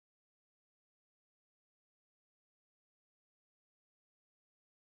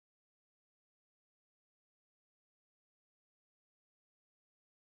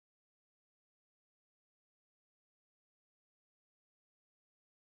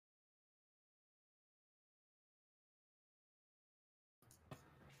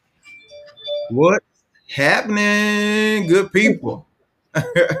What happening, good people?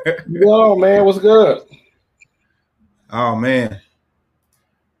 What's going on, man? What's good? Oh man,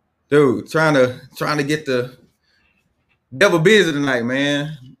 dude, trying to get the devil busy tonight,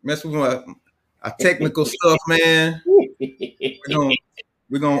 man. Mess with my technical stuff, man.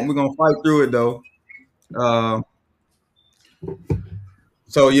 We're gonna we're gonna fight through it though. Um,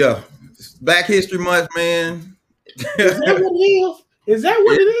 so yeah, Black History Month, man. Is that what it is? Is that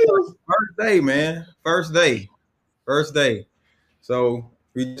what Yeah, it is? first day, man. First day. So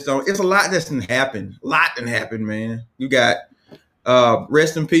we just don't. It's a lot that's happened. A lot that happened, man. You got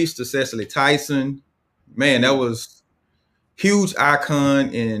rest in peace to Cecily Tyson. Man, that was huge icon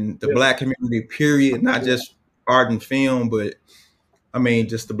in the Yeah, black community, period. Not yeah. just art and film, but I mean,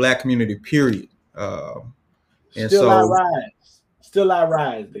 just the black community, period. And Still I so, rise. Still I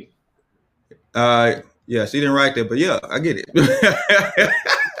rise, D. uh, yeah, she didn't write that, but yeah, I get it.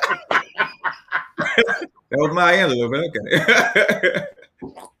 That was my answer, but okay.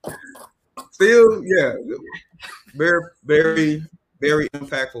 Still, yeah, very, very, very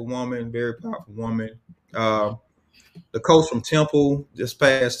impactful woman, very powerful woman. Uh, the coach from Temple just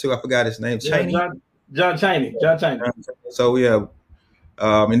passed too. I forgot his name, Yeah, Cheney. John Chaney. John Chaney. So yeah,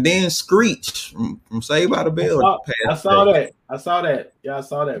 and then Screech from Saved by the I Bell saw I passed saw today. that. I saw that. Yeah, I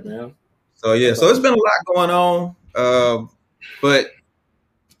saw that, man. So I yeah, saw so it's that. been a lot going on. But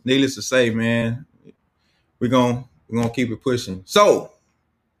needless to say, man, we're gonna keep it pushing. So,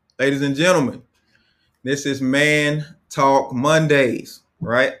 ladies and gentlemen, this is Man Talk Mondays,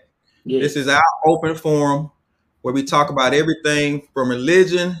 right? This is Yes. our open forum where we talk about everything from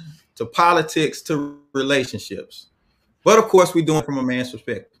religion to politics to relationships. But of course, we do it from a man's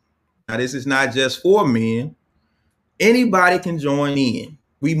perspective. Now, this is not just for men. Anybody can join in.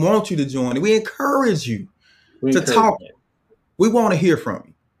 We want you to join in. We encourage you We to encourage talk. that. We want to hear from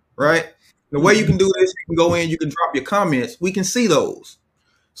you, right? The way you Mm-hmm. can do this, you can go in, you can drop your comments. We can see those.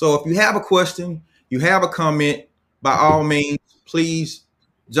 So if you have a question, you have a comment, by all means, please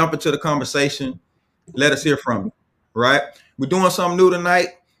jump into the conversation. Let us hear from you, right? We're doing something new tonight.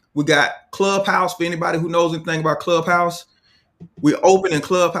 We got Clubhouse for anybody who knows anything about Clubhouse. We're open in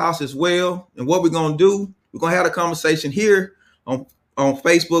Clubhouse as well. And what we're gonna do, we're gonna have a conversation here on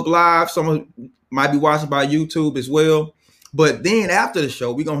Facebook Live. Someone might be watching by YouTube as well. But then after the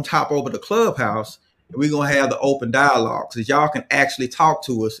show, we're gonna top over to Clubhouse and we're gonna have the open dialogue so y'all can actually talk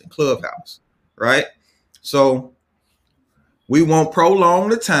to us in Clubhouse, right? So we won't prolong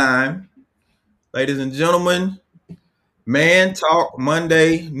the time. Ladies and gentlemen, Man Talk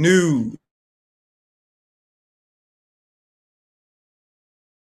Monday News.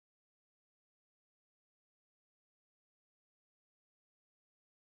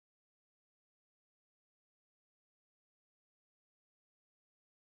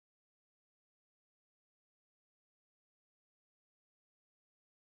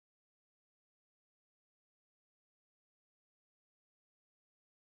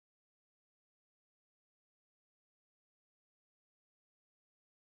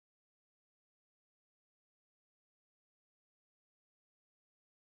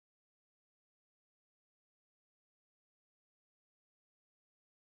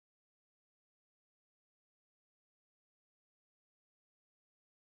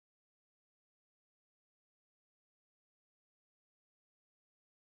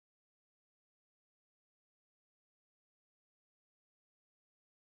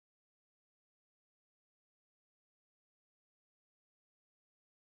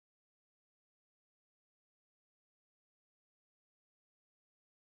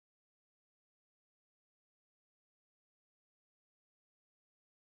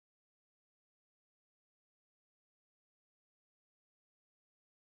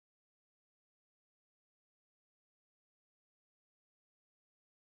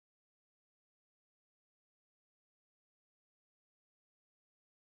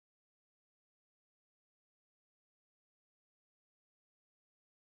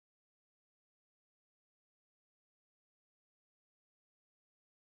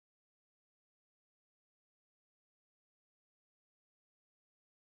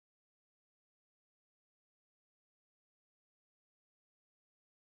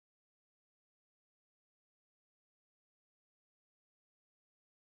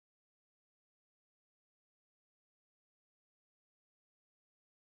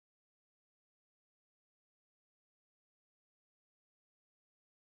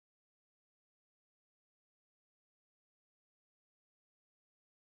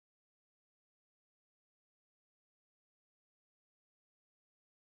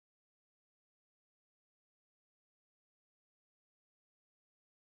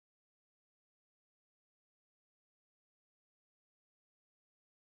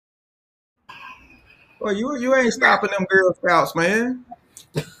 Well, you ain't stopping them Girl Scouts, man.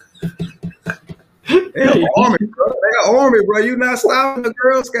 They an Hey, army, bro. They an army, bro. You not stopping the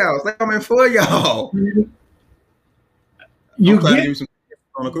Girl Scouts. They coming for y'all. I'm you trying to get give you some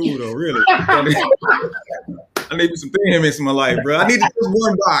on the cool though, really. I need some thin mints in my life, bro. I need just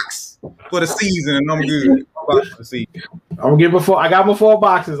one box for the season, and I'm good. One box for the season. I'm gonna get before I got my 4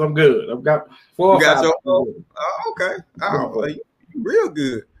 boxes. I'm good. I've got 4 You or got 5 your boxes. okay. Yeah, Oh, well, you real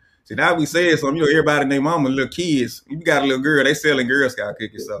good. See, now we said something. You know, everybody and their mama, little kids. You got a little girl, they selling Girl Scout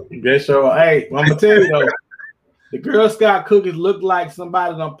cookies. So Guess so. Hey, I'm gonna tell you though, the Girl Scout cookies look like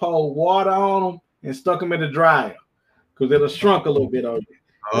somebody done poured water on them and stuck them in the dryer because it'll shrunk a little bit on you.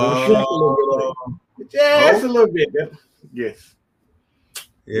 It'll shrunk a little bit on you. Just oh, a little bit. Yes.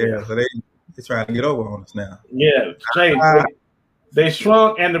 yeah. Yeah. So they trying to get over on us now. Yeah. Straight. They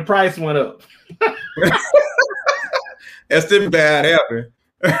shrunk and the price went up. That's still bad happening.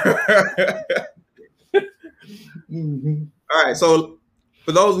 Mm-hmm. All right. So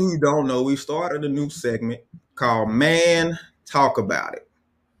for those who don't know, we started a new segment called Man Talk About It.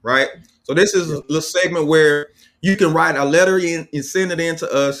 Right. So this is a little segment where you can write a letter in and send it in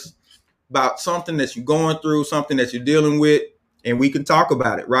to us about something that you're going through, something that you're dealing with, and we can talk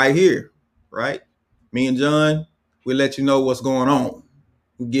about it right here. Right. Me and John, we'll let you know what's going on.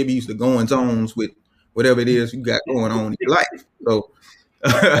 We'll give you the goings ons with whatever it is you got going on in your life. So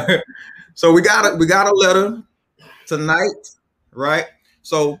so we got a letter tonight, right?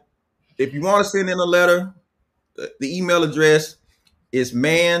 So if you want to send in a letter, the email address is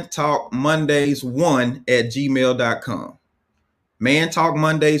mantalkmondays1@gmail.com.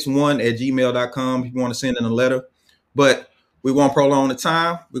 Mantalkmondays1@gmail.com if you want to send in a letter. But we won't prolong the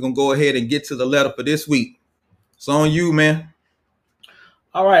time. We're going to go ahead and get to the letter for this week. It's on you, man.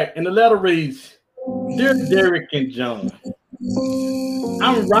 All right. And the letter reads, Dear Derek and John,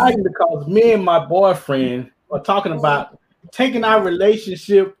 I'm writing because me and my boyfriend are talking about taking our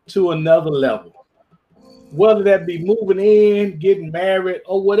relationship to another level. Whether that be moving in, getting married,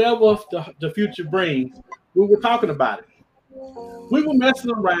 or whatever the future brings, we were talking about it. We were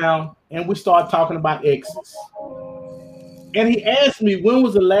messing around and we started talking about exes. And he asked me when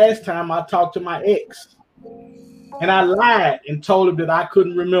was the last time I talked to my ex. And I lied and told him that I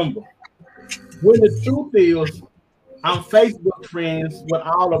couldn't remember. When the truth is, I'm Facebook friends with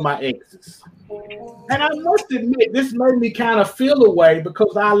all of my exes. And I must admit, this made me kind of feel away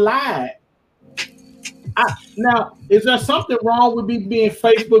because I lied. Now, is there something wrong with me being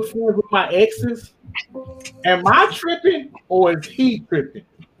Facebook friends with my exes? Am I tripping or is he tripping?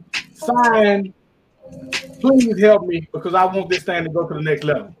 Sign, please help me because I want this thing to go to the next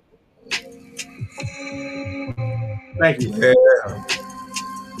level. Thank you. Yeah.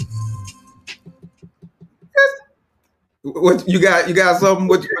 What you got? You got something?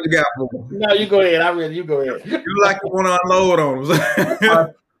 What you got for me? No, you go ahead. You go ahead. You like to want to unload on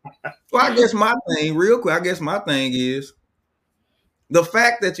them. Well, I guess my thing, real quick, I guess my thing is the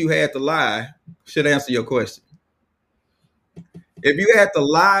fact that you had to lie should answer your question. If you had to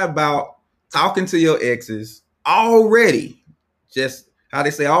lie about talking to your exes already, just how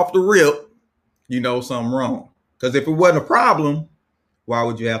they say off the rip, you know something wrong. Because if it wasn't a problem, why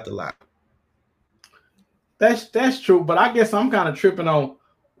would you have to lie? That's true, but I guess I'm kind of tripping on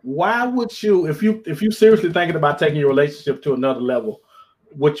why would you if you seriously thinking about taking your relationship to another level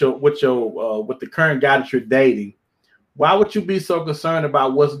with the current guy that you're dating, why would you be so concerned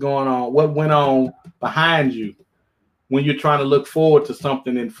about what's going on, what went on behind you when you're trying to look forward to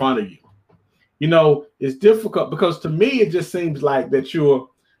something in front of you? You know, it's difficult because to me it just seems like that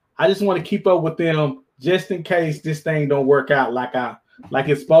I just want to keep up with them just in case this thing don't work out like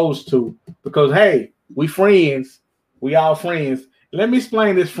it's supposed to. Because hey, we friends, we all friends. Let me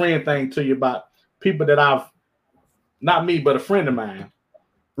explain this friend thing to you about people that not me, but a friend of mine.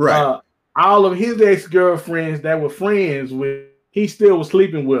 Right. All of his ex-girlfriends that were friends with, he still was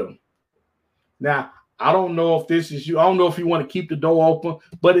sleeping with them. Now, I don't know if this is you. I don't know if you want to keep the door open,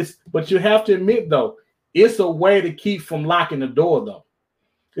 but you have to admit though, it's a way to keep from locking the door though.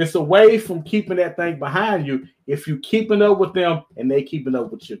 It's a way from keeping that thing behind you if you keeping up with them and they keeping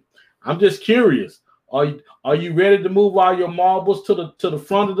up with you. I'm just curious. Are you ready to move all your marbles to the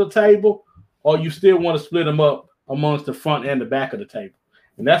front of the table, or you still want to split them up amongst the front and the back of the table?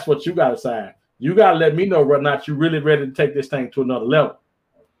 And that's what you got to decide. You got to let me know whether or not you're really ready to take this thing to another level.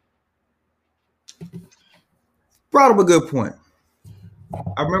 Brought up a good point.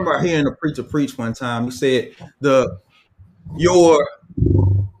 I remember hearing a preacher preach one time. He said your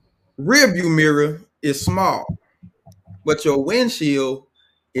rearview mirror is small, but your windshield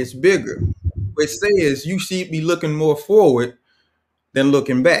is bigger, which says you should be looking more forward than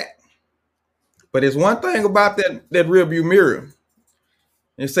looking back. But there's one thing about that rearview mirror.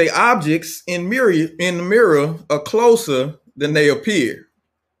 They say objects in the mirror are closer than they appear.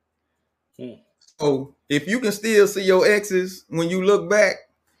 Hmm. So if you can still see your exes when you look back,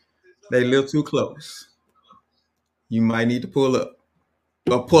 they live too close. You might need to pull up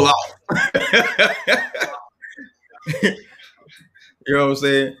or pull off. You know what I'm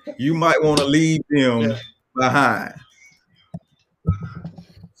saying? You might want to leave Yeah. them behind.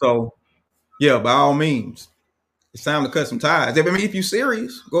 So yeah, by all means, it's time to cut some ties. I mean, if you're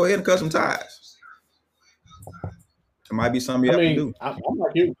serious, go ahead and cut some ties. It might be something you I have to mean, do. I'm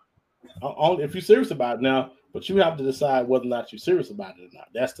like you. If you're serious about it now, but you have to decide whether or not you're serious about it or not.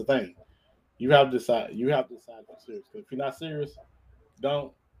 That's the thing. You have to decide. You have to decide if you're serious. 'Cause if you're not serious,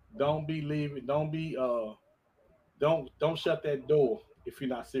 don't don't be leaving. Don't shut that door if you're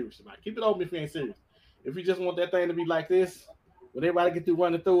not serious about it. Keep it open if you ain't serious. If you just want that thing to be like this, when everybody get through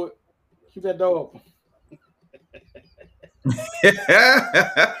running through it, keep that door open.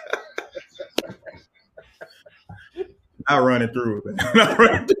 I run it through. Not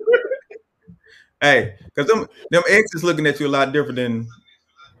running through. Hey, because them exes looking at you a lot different than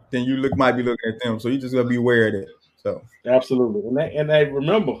you might be looking at them. So you just gotta be aware of that. So Absolutely, and they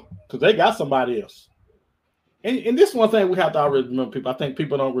remember because they got somebody else. And this one thing we have to always remember, people. I think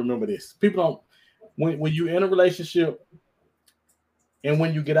people don't remember this. People don't when you're in a relationship and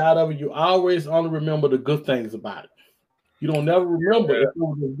when you get out of it, you always only remember the good things about it. You don't never remember if it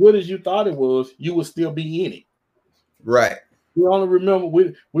was as good as you thought it was, you would still be in it. right, We only remember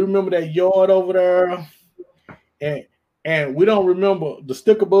we remember that yard over there, and and we don't remember the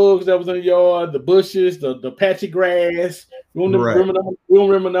sticker bugs that was in the yard, the bushes, the patchy grass. right, We don't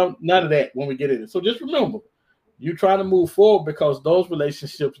remember none of that when we get in it. So just remember, you try to move forward because those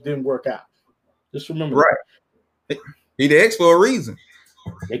relationships didn't work out. Just remember that. right. He the ex for a reason.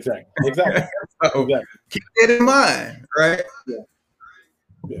 Exactly. Exactly. So Exactly. keep that in mind, right? Yeah.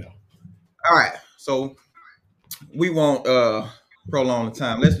 Yeah. All right. So we won't prolong the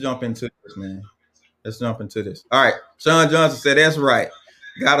time. Let's jump into this, man. Let's jump into this. All right. Sean Johnson said that's right.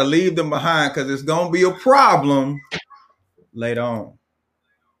 Gotta leave them behind because it's gonna be a problem later on.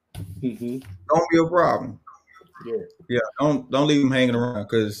 Hmm. Gonna be a problem. Yeah. Yeah, don't leave them hanging around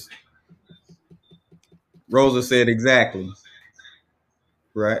because Rosa said exactly,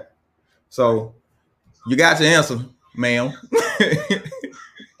 right? So you got your answer, ma'am.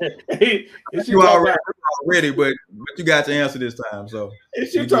 Is she you talking about? already, but you got your answer this time. So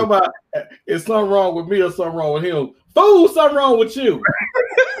Is she you good. talking about? Is something wrong with me or something wrong with him? Fool, something wrong with you.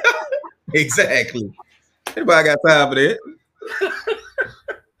 Exactly. Anybody got time for that?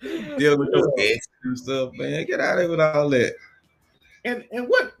 Dealing with your Yeah. ex and stuff, man. Get out of here with all that. And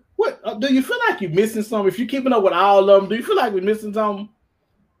what do you feel like you're missing something? If you're keeping up with all of them, do you feel like we're missing something?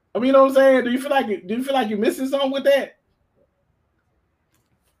 I mean, you know what I'm saying? Do you feel like you're missing something with that?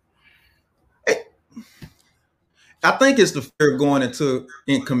 I think it's the fear of going into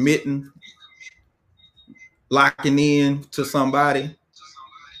and committing, locking in to somebody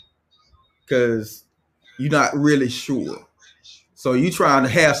because you're not really sure. So you trying to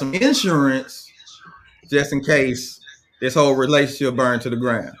have some insurance just in case this whole relationship burned to the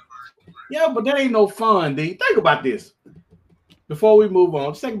ground. Yeah, but that ain't no fun, D. Think about this. Before we move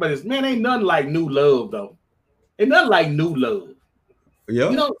on, just think about this. Man, ain't nothing like new love though. Ain't nothing like new love. Yeah.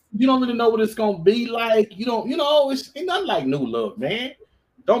 You don't really know what it's gonna be like. It's ain't nothing like new love, man.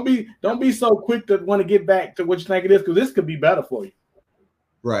 Don't be so quick to want to get back to what you think it is, because this could be better for you.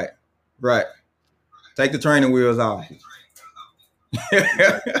 Right. Right. Take the training wheels off.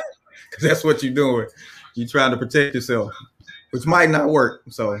 That's what you're doing. You're trying to protect yourself, which might not work.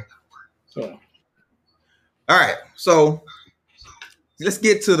 So, So all right. So let's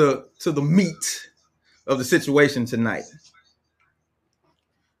get to the meat of the situation tonight.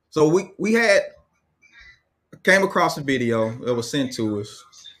 So we had came across a video that was sent to us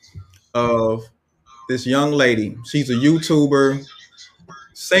of this young lady. She's a YouTuber.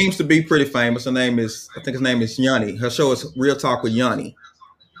 Seems to be pretty famous. I think his name is Yanni. Her show is Real Talk with Yanni.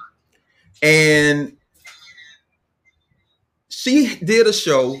 And she did a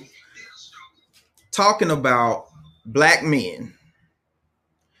show talking about black men.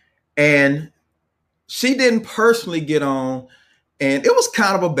 And she didn't personally get on, and it was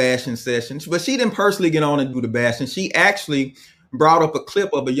kind of a bashing session, but she didn't personally get on and do the bashing. She actually brought up a clip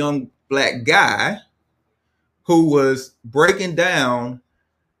of a young black guy who was breaking down,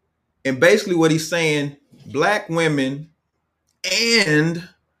 and basically what he's saying, black women and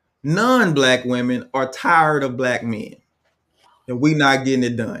non-black women are tired of black men, and we not getting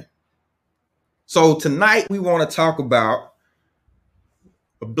it done. So tonight we want to talk about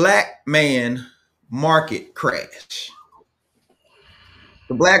a black man market crash.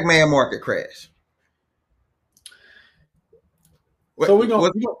 The black man market crash. So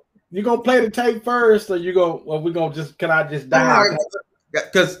What you gonna play the tape first, or we gonna just can I just dive?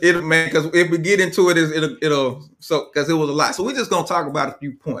 because if we get into it, it'll so because it was a lot. So we're just gonna talk about a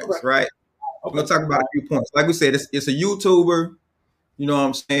few points, Okay. right? Okay. We're gonna talk about a few points. Like we said, it's a YouTuber. You know what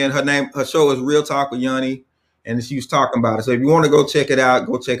I'm saying? Her show is Real Talk with Yanni, and she was talking about it. So if you want to go check it out,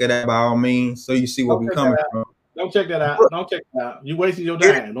 go check it out by all means, so you see where Don't we're check coming that out. from. Don't check that out. Don't check that out. You wasting your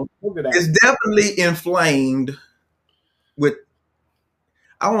time. Don't check it out. It's definitely inflamed with,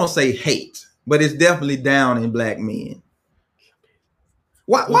 I won't say hate, but it's definitely down in black men.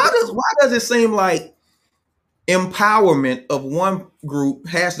 Why does it seem like empowerment of one group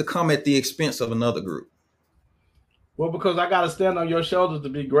has to come at the expense of another group? Well, because I got to stand on your shoulders to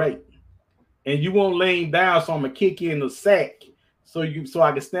be great, and you won't lean down, so I'm gonna kick you in the sack, so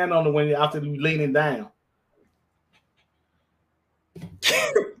I can stand on the when after you leaning down.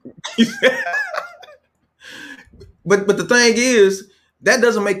 But the thing is, that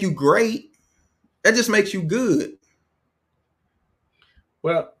doesn't make you great. That just makes you good.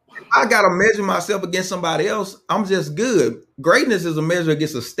 Well, I gotta measure myself against somebody else. I'm just good. Greatness is a measure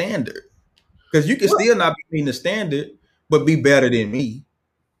against a standard. Because you can still not be meeting the standard, but be better than me.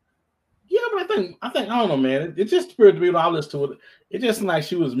 yeah, but I think I don't know, man. It just appeared to be when I listened to it. It just seemed like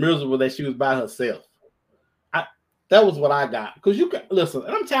she was miserable that she was by herself. That was what I got. Because you can listen,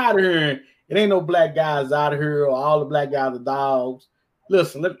 and I'm tired of hearing it ain't no black guys out of here or all the black guys are dogs.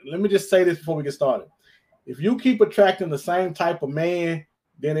 Listen, let me just say this before we get started. If you keep attracting the same type of man,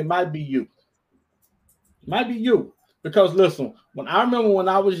 then it might be you. It might be you. Because listen, when I remember when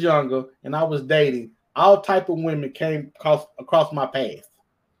I was younger and I was dating, all type of women came across my path.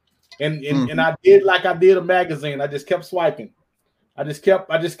 And I did like I did a magazine. I just kept swiping. I just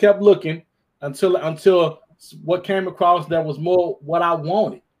kept looking until what came across that was more what I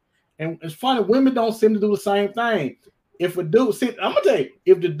wanted. And it's funny, women don't seem to do the same thing. If a dude, see, I'm gonna tell you,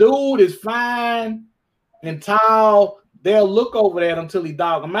 if the dude is fine and tall, they'll look over that until he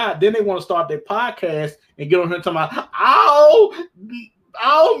dog them out. Then they want to start their podcast and get on here talking about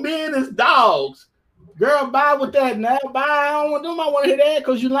all men is dogs. Girl, bye with that now. Bye. I don't want to hear that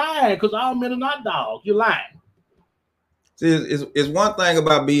because you're lying. Because all men are not dogs. You're lying. See, it's one thing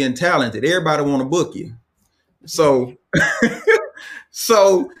about being talented. Everybody want to book you. So,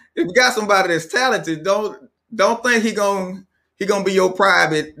 so if you got somebody that's talented, don't think he gonna be your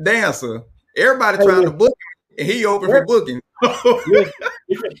private dancer. Everybody trying to book him, and he open for booking.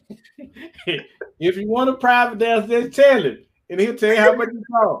 If you want a private dancer, just tell him, and he'll tell you how much you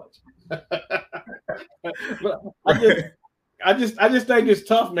charge. I just think it's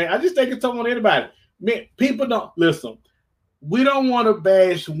tough, man. I just think it's tough on anybody. Man, people don't listen. We don't want to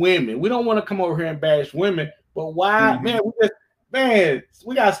bash women. We don't want to come over here and bash women. But why, man?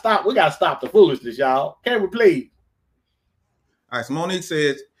 We gotta stop. We gotta stop the foolishness, y'all. Can we please? All right. So Monique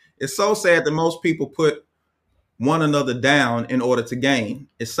says it's so sad that most people put one another down in order to gain.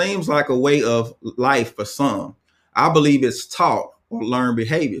 It seems like a way of life for some. I believe it's taught or learned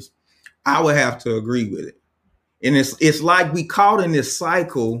behaviors. I would have to agree with it. And it's like we caught in this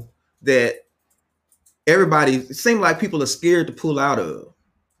cycle that it seems like people are scared to pull out of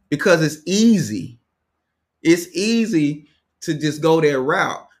because it's easy. It's easy to just go that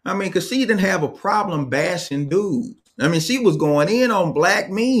route. I mean, because she didn't have a problem bashing dudes. I mean, she was going in on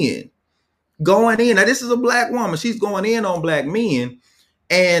black men. Going in. Now, this is a black woman. She's going in on black men.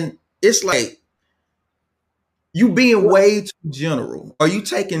 And it's like you being way too general. Are you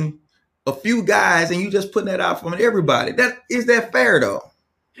taking a few guys and you just putting that out from everybody? Is that fair though?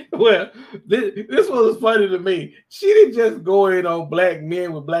 Well, this was funny to me. She didn't just go in on black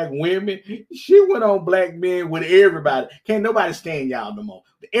men with black women. She went on black men with everybody. Can't nobody stand y'all no more.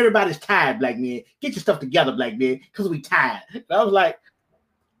 Everybody's tired, black men. Get your stuff together, black men, because we tired. And I was like,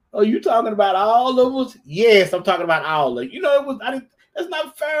 "Oh, you talking about all of us?" Yes, I'm talking about all of you. You know, that's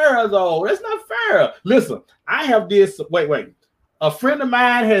not fair, though. That's not fair. Listen, I have this. Wait. A friend of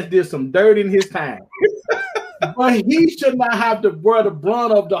mine has did some dirt in his time. But he should not have to bear the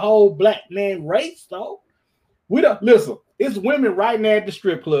brunt of the whole black man race, though. We don't listen. It's women right now at the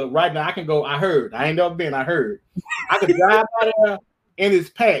strip club right now. I can go. I heard. I ain't never been. I heard. I can drive by there and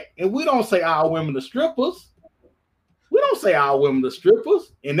it's packed. And we don't say all women are strippers. We don't say all women are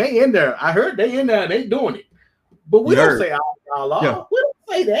strippers. And they in there. I heard they in there. And they doing it. But we don't say all are. Yeah. We don't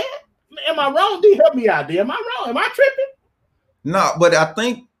say that. Am I wrong? D, help me out there. Am I wrong? Am I tripping? No, but I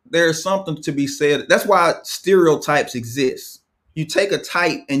think there's something to be said. That's why stereotypes exist. You take a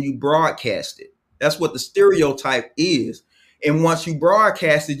type and you broadcast it. That's what the stereotype is. And once you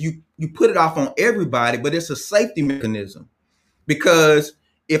broadcast it, you put it off on everybody, but it's a safety mechanism. Because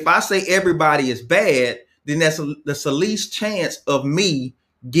if I say everybody is bad, then that's the least chance of me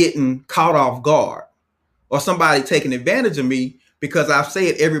getting caught off guard or somebody taking advantage of me because I've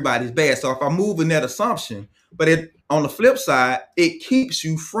said everybody's bad. So if I move in that assumption, but on the flip side, it keeps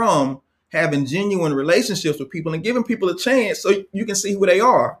you from having genuine relationships with people and giving people a chance so you can see who they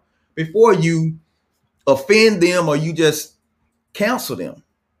are before you offend them or you just cancel them.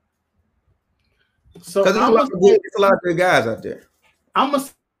 So Because there's a lot of good guys out there. I'm gonna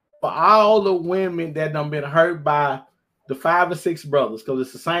say for all the women that done been hurt by the 5 or 6 brothers, because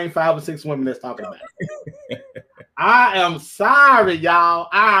it's the same 5 or 6 women that's talking about it. I am sorry, y'all.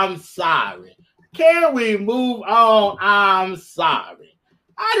 I'm sorry. Can we move on? I'm sorry.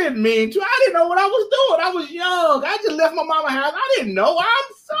 I didn't mean to. I didn't know what I was doing. I was young. I just left my mama's house. I didn't know.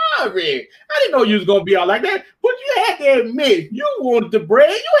 I'm sorry. I didn't know you was gonna be all like that. But you had to admit you wanted the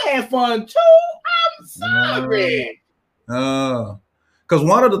bread. You had fun too. I'm sorry. Because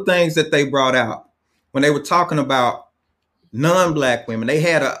one of the things that they brought out when they were talking about non-black women, they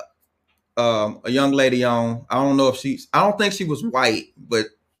had a young lady on. I don't think she was white, but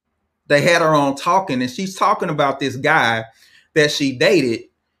they had her on talking, and she's talking about this guy that she dated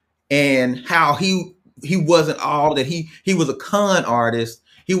and how he wasn't all that. He was a con artist.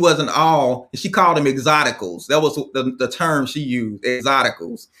 He wasn't all. She called him exoticals. That was the term she used,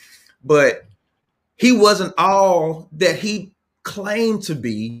 exoticals. But he wasn't all that he claimed to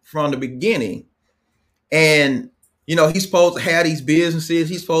be from the beginning. And he's supposed to have these businesses.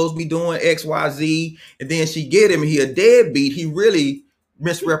 He's supposed to be doing X, Y, Z. And then she get him. He a deadbeat. He really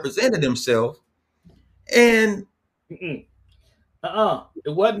misrepresented himself. And it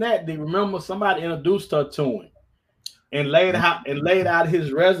wasn't that. Do you remember somebody introduced her to him and laid out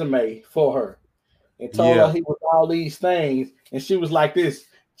his resume for her and told her he was all these things, and she was like this,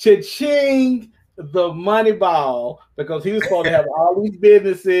 cha-ching, the money ball, because he was supposed to have all these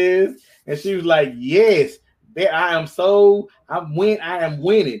businesses, and she was like, yes, I am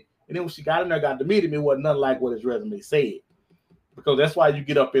winning. And then when she got in there, got to meet him, it wasn't nothing like what his resume said, because that's why you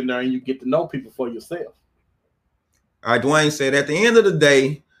get up in there and you get to know people for yourself. All right, Dwayne said, at the end of the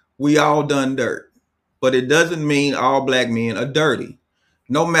day, we all done dirt, but it doesn't mean all black men are dirty.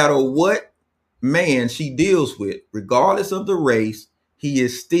 No matter what man she deals with, regardless of the race, he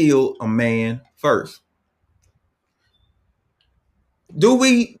is still a man first. Do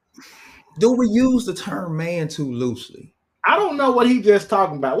we use the term man too loosely? I don't know what he just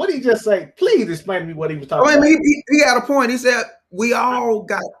talking about. What did he just say? Please explain to me what he was talking about. He had a point. He said we all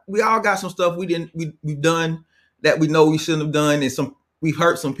got some stuff we've done that we know we shouldn't have done, and we've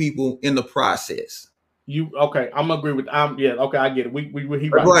hurt some people in the process. Okay? I'm gonna agree with. Yeah. Okay, I get it. He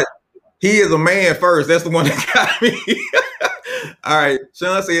right. But he is a man first. That's the one that got me. All right,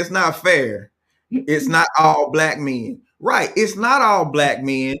 Sean said it's not fair. It's not all black men. Right. It's not all black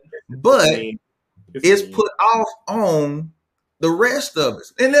men, but it's put off on the rest of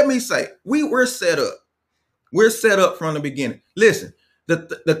us. And let me say, we're set up. We're set up from the beginning. Listen,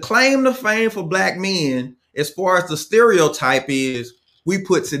 the claim to fame for black men, as far as the stereotype is, we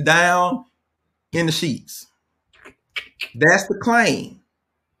puts it down in the sheets. That's the claim,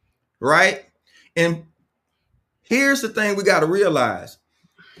 right? And here's the thing we got to realize.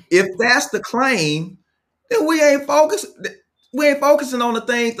 If that's the claim, then we ain't focusing on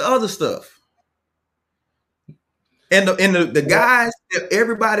the other stuff. And the guys that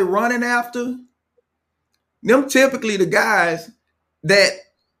everybody running after, them typically the guys that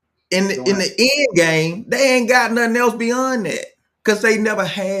in the end game, they ain't got nothing else beyond that because they never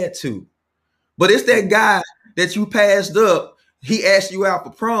had to. But it's that guy that you passed up. He asked you out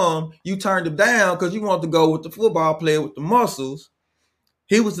for prom. You turned him down because you wanted to go with the football player with the muscles.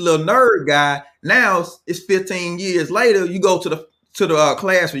 He was a little nerd guy. Now it's 15 years later. You go to the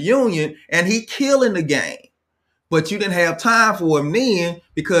class reunion and he killing the game. But you didn't have time for him then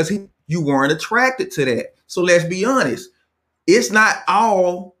because you weren't attracted to that. So let's be honest. It's not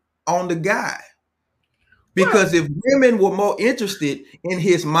all on the guy. Because if women were more interested in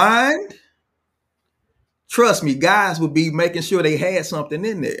his mind, trust me, guys would be making sure they had something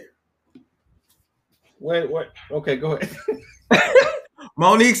in there. Wait. Okay, go ahead.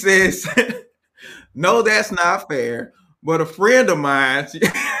 Monique says, no, that's not fair. But a friend of mine,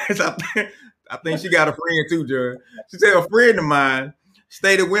 I think she got a friend too, Jared. She said a friend of mine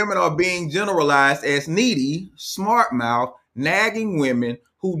stated women are being generalized as needy, smart mouth, nagging women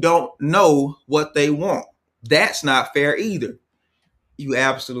who don't know what they want. That's not fair either. You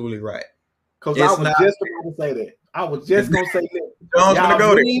absolutely right. Because I was just about to say that. I was just gonna say that. John's gonna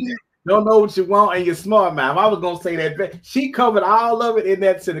go there. Don't know what you want and you're smart, man. I was gonna say that she covered all of it in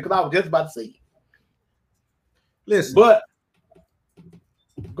that sentence because I was just about to say it. Listen, But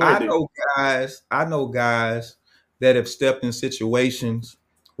go I ahead, dude. know I know guys that have stepped in situations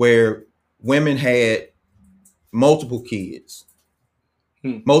where women had multiple kids,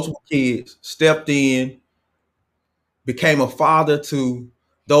 stepped in, became a father to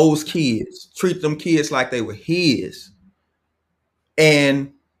those kids, treat them kids like they were his.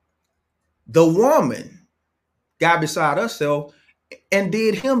 And the woman got beside herself and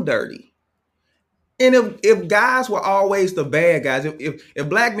did him dirty. And if guys were always the bad guys, if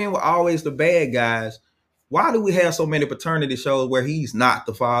black men were always the bad guys, why do we have so many paternity shows where he's not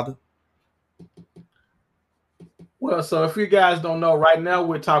the father? Well, so if you guys don't know, right now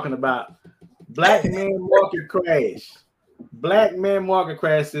we're talking about black men market crash. Black men market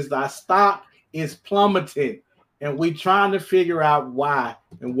crash is our stock is plummeting, and we trying to figure out why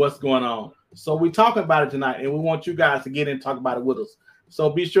and what's going on. So we talking about it tonight, and we want you guys to get in and talk about it with us. So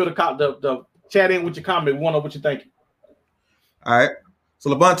be sure to the chat in with your comment. We want to know what you're thinking. All right. So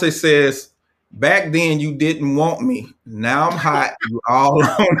Levante says, back then you didn't want me. Now I'm hot. You all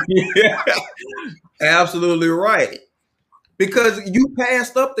on me. Absolutely right. Because you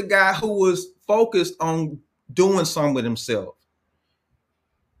passed up the guy who was focused on doing something with himself.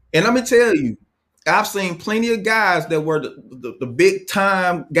 And let me tell you, I've seen plenty of guys that were the big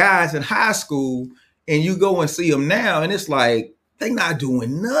time guys in high school, and you go and see them now, and it's like they not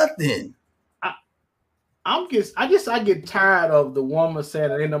doing nothing. I get tired of the woman saying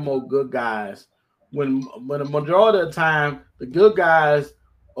there ain't no more good guys when the majority of the time the good guys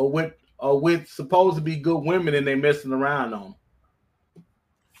are with supposed to be good women and they messing around on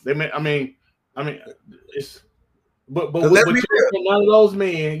them. I mean, it's but you don't hear none of those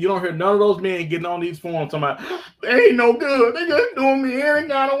men. You don't hear none of those men getting on these forums talking about they ain't no good. They just doing me any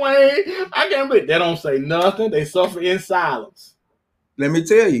kind of way. I can't believe they don't say nothing. They suffer in silence. Let me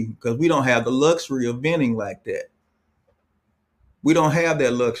tell you, because we don't have the luxury of venting like that. We don't have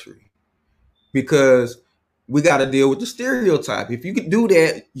that luxury because we got to deal with the stereotype. If you could do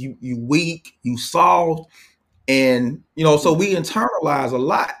that, you weak, you soft, and so we internalize a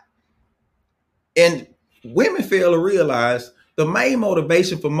lot. And women fail to realize the main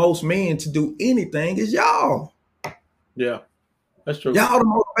motivation for most men to do anything is y'all. Yeah, that's true. Y'all the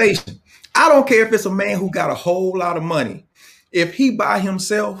motivation. I don't care if it's a man who got a whole lot of money. If he by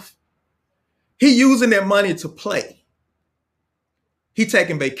himself, he using that money to play. He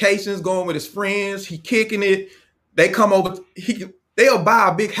taking vacations, going with his friends, he kicking it. They come over, they'll buy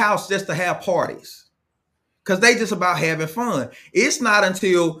a big house just to have parties. Because they just about having fun. It's not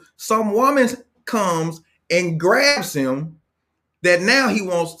until some woman comes and grabs him that now he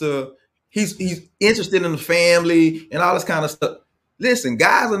wants to, he's interested in the family and all this kind of stuff. Listen,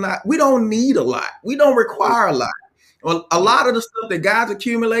 guys we don't need a lot. We don't require a lot. A lot of the stuff that guys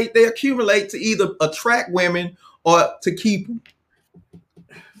accumulate, they accumulate to either attract women or to keep them.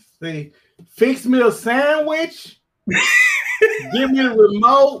 See, fix me a sandwich, give me the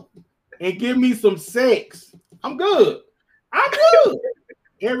remote, and give me some sex. I'm good.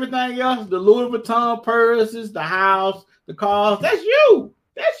 Everything else, the Louis Vuitton purses, the house, the cars, that's you.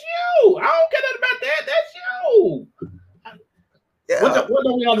 That's you. I don't care nothing about that. That's you. Yeah. What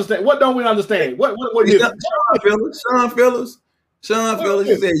don't we understand? What don't we understand? What is it? Sean Phillips,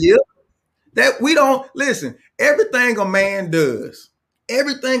 he said, yeah. That we don't listen. Everything a man does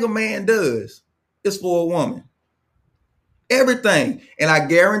is for a woman. Everything. And I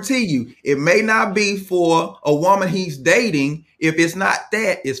guarantee you, it may not be for a woman he's dating. If it's not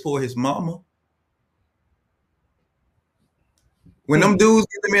that, it's for his mama. When them dudes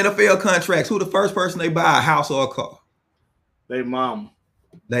get them NFL contracts, who the first person they buy a house or a car? They mama.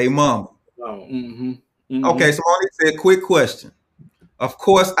 Mm-hmm. Mm-hmm. Okay, so I said, quick question. Of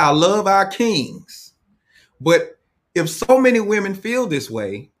course, I love our kings. But if so many women feel this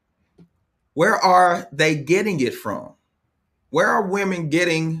way, where are they getting it from? Where are women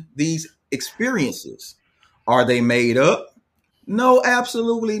getting these experiences? Are they made up? No,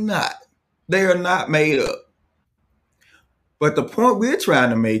 absolutely not. They are not made up. But the point we're trying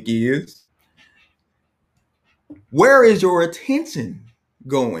to make is, where is your attention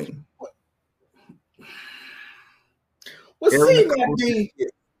going? Well, see, D.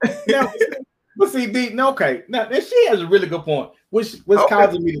 Now, but see, D. Okay, now she has a really good point, which was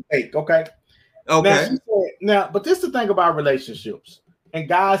causing me to think. Okay. But this is the thing about relationships, and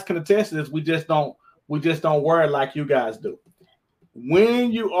guys can attest to this. We just don't worry like you guys do.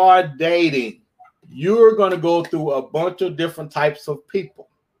 When you are dating, you're going to go through a bunch of different types of people.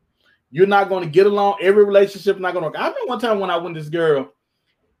 You're not going to get along. Every relationship is not going to work. I remember one time when I went with this girl,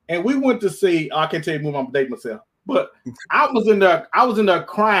 and we went to see. Oh, I can't tell you movie. I'm dating myself, but I was in there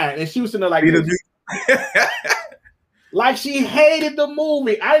crying, and she was in there like this. Like she hated the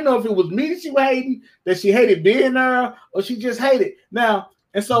movie. I didn't know if it was me that she was hating, that she hated being there, or she just hated. Now,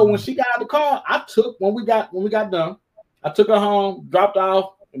 and so when she got out of the car, when we got done, I took her home, dropped her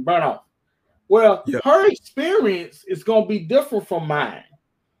off, and burned off. Well, her experience is gonna be different from mine.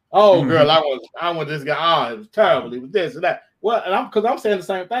 Oh, girl, I want this guy. Oh, it was terrible. It was this and that. Well, and I'm saying the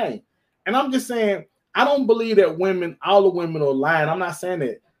same thing, and I'm just saying I don't believe that all the women are lying. I'm not saying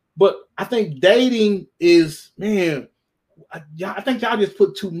that, but I think dating is, man. I think y'all just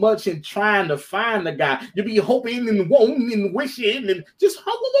put too much in trying to find the guy. You be hoping and wanting and wishing and just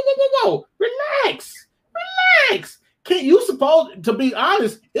whoa. Relax. Can't you supposed to be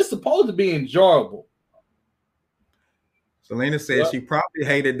honest? It's supposed to be enjoyable. Selena said she probably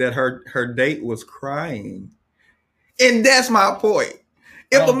hated that her date was crying, and that's my point.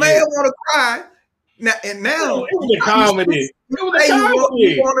 If a man want to cry, now it was a comedy. You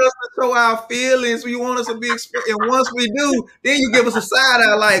want us to show our feelings. You want us to be expressed. And once we do, then you give us a side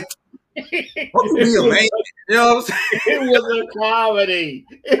eye like, oh, be a man. You know what I'm saying? It was a comedy.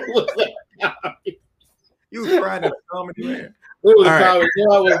 You was crying at a comedy, man. It was a comedy.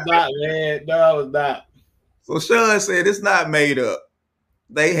 No, I was not, man. No, I was not. So Sean said it's not made up.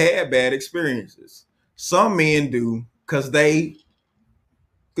 They had bad experiences. Some men do because they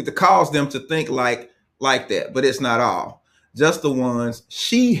could cause them to think like that, but it's not all. Just the ones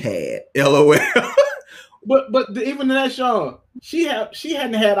she had. LOL. but even in that, Sean, she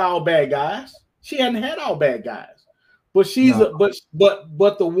hadn't had all bad guys. She hadn't had all bad guys. But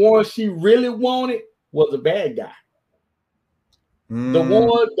but the one she really wanted was a bad guy. The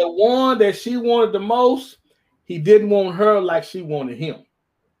one that she wanted the most, he didn't want her like she wanted him.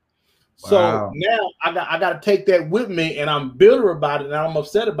 So now I got to take that with me, and I'm bitter about it, and I'm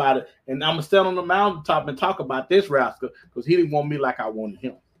upset about it, and I'm gonna stand on the mountaintop and talk about this rascal because he didn't want me like I wanted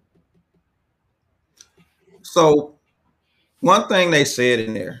him. So one thing they said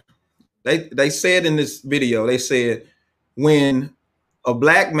in there, they said in this video, they said when a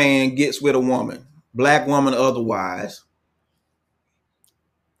black man gets with a woman, black woman otherwise,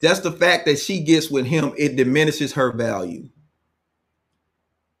 just the fact that she gets with him, it diminishes her value.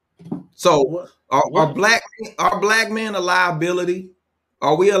 So are black men a liability?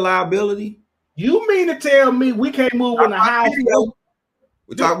 Are we a liability? You mean to tell me we can't move in the house?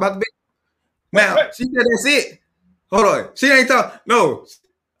 We talk about the big. Now she said that's it. Hold on, she ain't talking. No,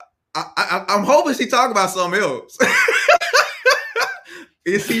 I'm hoping she talk about something else.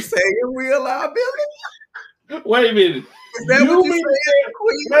 Is he saying we a liability? Wait a minute. Is that what you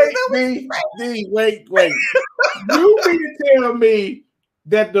saying? Wait. You mean to tell me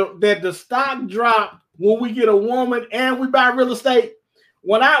that the stock drop when we get a woman and we buy real estate?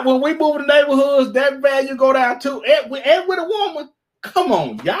 When we move in the neighborhoods, that value go down too. And with a woman, come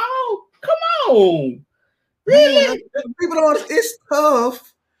on, y'all, come on, really? Man, people don't. It's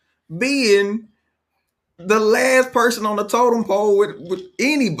tough being the last person on the totem pole with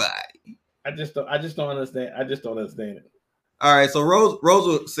anybody. I just don't understand. I just don't understand it. All right, so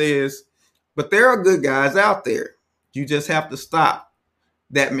Rosa says, but there are good guys out there. You just have to stop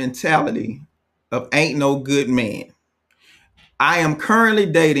that mentality of ain't no good man. I am currently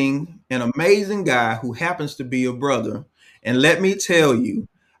dating an amazing guy who happens to be a brother. And let me tell you,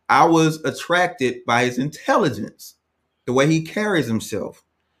 I was attracted by his intelligence, the way he carries himself,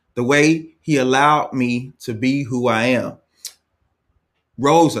 the way he allowed me to be who I am.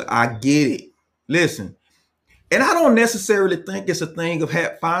 Rosa, I get it. Listen, and I don't necessarily think it's a thing of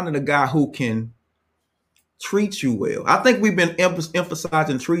finding a guy who can treat you well. I think we've been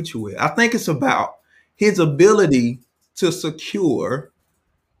emphasizing treat you well. I think it's about his ability to secure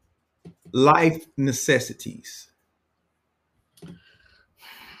life necessities.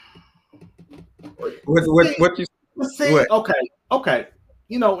 What you see? What? Okay.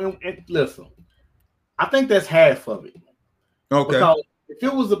 You know, and listen, I think that's half of it. Okay. Because if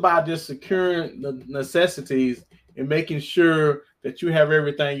it was about just securing the necessities and making sure that you have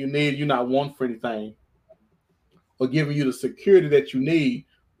everything you need, you're not wanting for anything, or giving you the security that you need,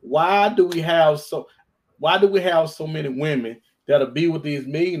 why do we have so many women that'll be with these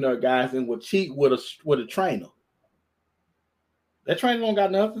millionaire guys and will cheat with a trainer? That trainer don't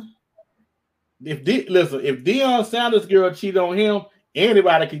got nothing. If Deion Sanders' girl cheated on him,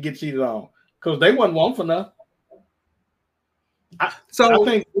 anybody can get cheated on because they wasn't one for nothing. I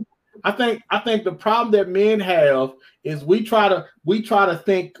think the problem that men have is we try to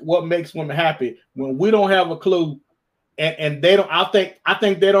think what makes women happy when we don't have a clue, and they don't. I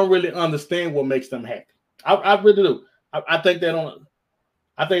think they don't really understand what makes them happy. I really do. I think they don't.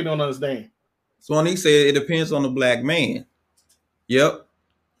 I think they don't understand. Swanee said it depends on the black man. Yep,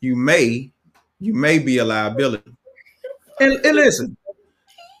 you may be a liability. And listen,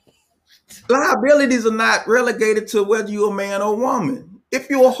 liabilities are not relegated to whether you're a man or a woman. If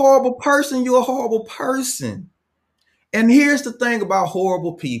you're a horrible person, you're a horrible person. And here's the thing about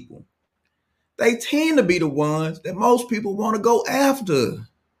horrible people. They tend to be the ones that most people want to go after.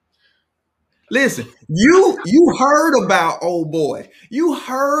 Listen, you heard about old boy. You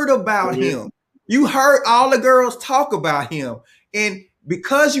heard about Yeah. him. You heard all the girls talk about him. And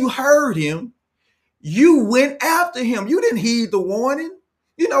because you heard him, you went after him. You didn't heed the warning.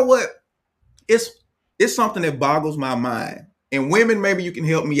 You know what? It's something that boggles my mind. And women, maybe you can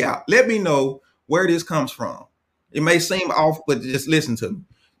help me out. Let me know where this comes from. It may seem off, but just listen to me.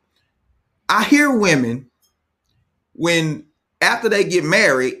 I hear women when after they get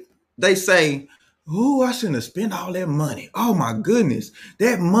married, they say, "Oh, I shouldn't have spent all that money. Oh my goodness,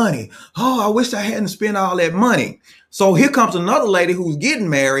 that money. Oh, I wish I hadn't spent all that money." So here comes another lady who's getting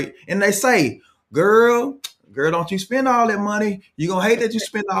married, and they say, "Girl, don't you spend all that money. You're gonna hate that you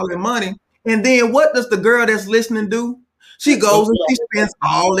spent all that money." And then what does the girl that's listening do? She goes and she spends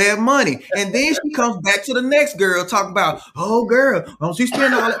all that money. And then she comes back to the next girl, talking about, "Oh, girl, don't you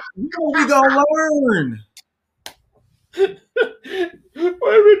spend all that?" We gonna learn.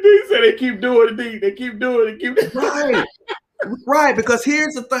 What D said they keep doing it, they keep doing it, Right. Right. Because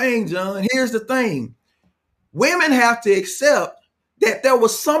here's the thing, John. Here's the thing. Women have to accept that there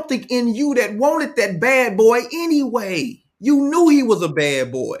was something in you that wanted that bad boy anyway. You knew he was a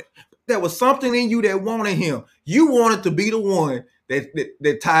bad boy. There was something in you that wanted him. You wanted to be the one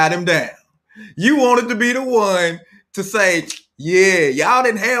that tied him down. You wanted to be the one to say, "Yeah, y'all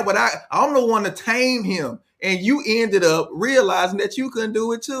didn't have what I'm the one to tame him." And you ended up realizing that you couldn't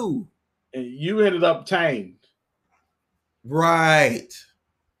do it too. and you ended up tamed. Right.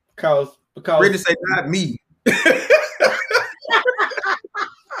 Because Brittany say, "Not me."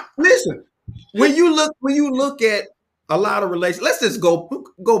 Listen, when you look at a lot of relations, let's just go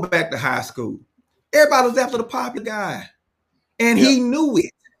back to high school. Everybody was after the popular guy, and he knew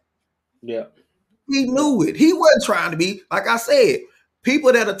it. Yeah. He knew it. He wasn't trying to be, like I said,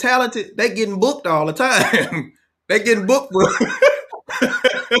 people that are talented, they getting booked all the time. they getting booked for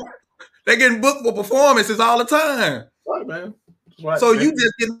they getting booked for performances all the time. Right, man. Right, so man. You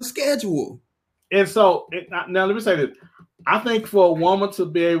just get the schedule. And so now let me say this. I think for a woman to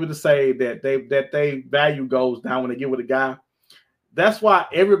be able to say that they value goes down when they get with a guy, that's why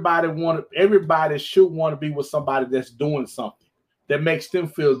everybody should want to be with somebody that's doing something that makes them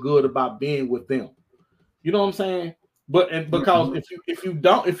feel good about being with them. You know what I'm saying? Because if you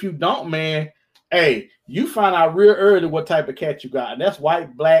don't, man, hey, you find out real early what type of cat you got, and that's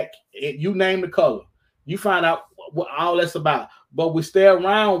white, black, you name the color. You find out what all that's about. But we stay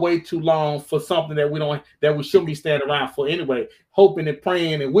around way too long for something that we shouldn't be staying around for anyway, hoping and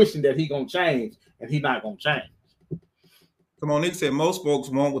praying and wishing that he gonna change, and he not gonna change. Come on, Nick said most folks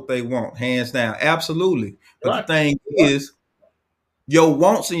want what they want, hands down. Absolutely. But Right. The thing is, your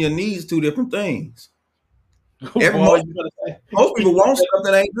wants and your needs, two different things. Most people want stuff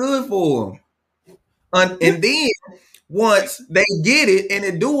that ain't good for them. And then once they get it and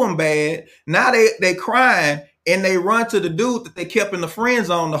it do them bad, now they crying and they run to the dude that they kept in the friend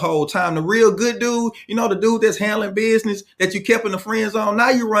zone the whole time. The real good dude, the dude that's handling business that you kept in the friend zone. Now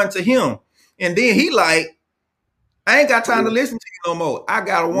you run to him. And then he like, "I ain't got time to listen to you no more. I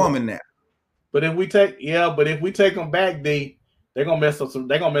got a woman now." But if we take them back, they're gonna mess up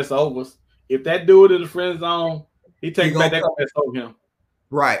they're gonna mess over us. If that dude in the friend zone, he takes back, they're gonna mess over him.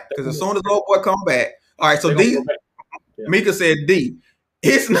 Right. Because as soon as old boy come back, all right, so D, Mika said, "D,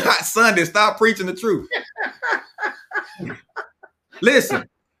 it's not Sunday. Stop preaching the truth." Listen,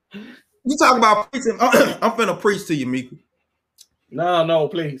 you talk about preaching. I'm finna preach to you, Mika. No,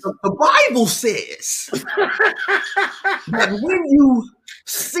 please. The Bible says that when you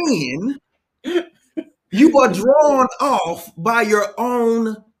sin, you are drawn off by your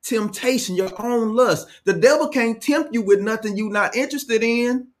own temptation, your own lust. The devil can't tempt you with nothing you're not interested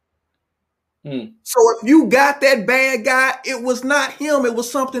in. So if you got that bad guy, it was not him. It was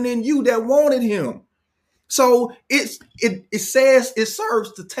something in you that wanted him. So it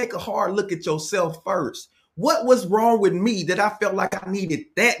serves to take a hard look at yourself first. What was wrong with me that I felt like I needed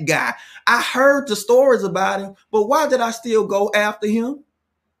that guy? I heard the stories about him, but why did I still go after him?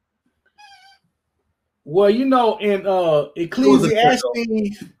 Well, in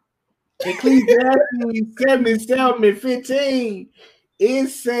Ecclesiastes 77:15, it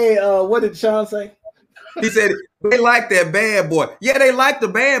said, what did Sean say? He said they like that bad boy. Yeah, they like the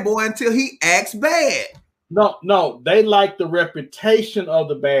bad boy until he acts bad. No, they like the reputation of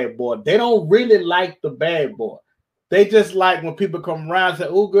the bad boy. They don't really like the bad boy. They just like when people come around and say,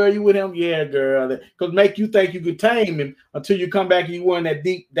 "Oh, girl, you with him? Yeah, girl." Because make you think you could tame him until you come back and you wearing that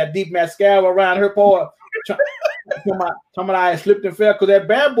deep mascara around her paw. Talking I slipped and fell because that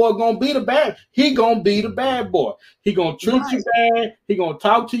bad boy gonna be the bad. He gonna be the bad boy. He gonna treat you bad. He gonna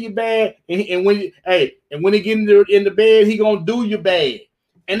talk to you bad. And when when he get in the bed, he gonna do you bad.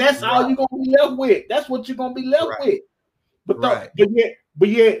 And that's all you're gonna be left with. That's what you're gonna be left with. But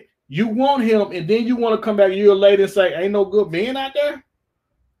yet you want him, and then you want to come back a year later and say, "Ain't no good men out there."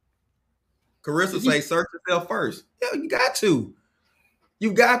 Carissa say, "Search yourself first." Yeah, you got to.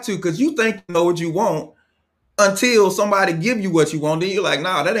 You got to, because you think you know what you want until somebody give you what you want. Then you're like,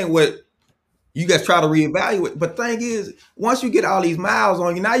 "Nah, that ain't what." You guys try to reevaluate. But the thing is, once you get all these miles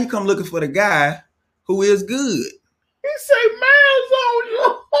on you, now you come looking for the guy who is good. He say miles on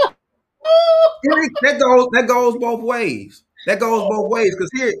you. That goes both ways. That goes both ways.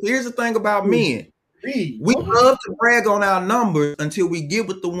 Because here's the thing about men. We love to brag on our numbers until we get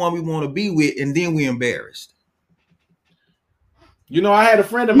with the one we want to be with, and then we're embarrassed. You know, I had a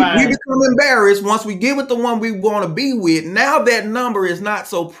friend of mine. We become embarrassed once we get with the one we want to be with. Now that number is not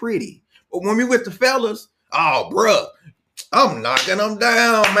so pretty. But when we with the fellas, oh, bruh, I'm knocking them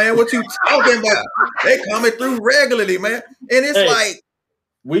down, man. What you talking about? They coming through regularly, man. And it's like,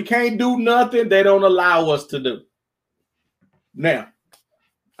 we can't do nothing they don't allow us to do. Now,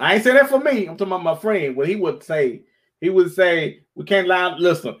 I ain't saying that for me. I'm talking about my friend. What he would say, we can't allow.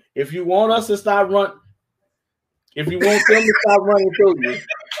 Listen, if you want us to stop running, if you want them to stop running through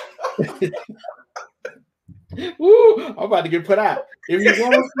you, woo, I'm about to get put out. If you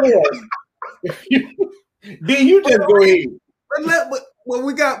want them, then you just go ahead. Well,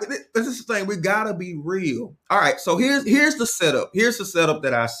 this is the thing. We gotta be real. All right. So here's the setup. Here's the setup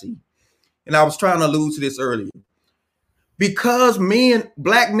that I see, and I was trying to allude to this earlier. Because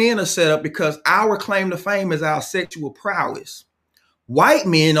black men are set up because our claim to fame is our sexual prowess. White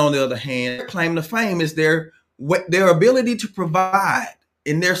men, on the other hand, claim to fame is their ability to provide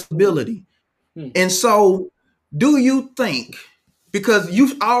and their stability. And so, do you think, because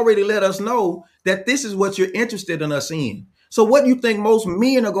you've already let us know that this is what you're interested in us in, so what do you think most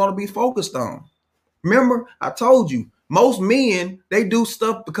men are going to be focused on? Remember, I told you, most men, they do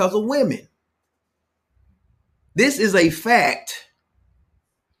stuff because of women. This is a fact.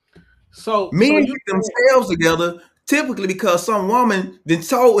 So men get themselves together typically because some woman then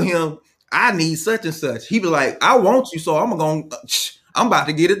told him, "I need such and such." He be like, "I want you, so I'm about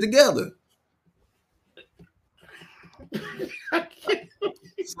to get it together."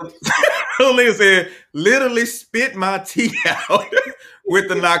 So Leah said, "Literally spit my tea out with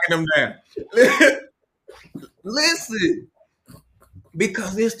the knocking them down." Listen,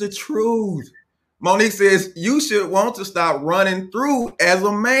 because it's the truth. Monique says, "You should want to stop running through as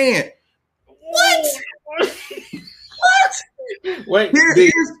a man." What? What? Wait,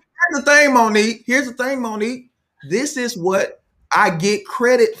 here's the thing, Monique. Here's the thing, Monique. This is what I get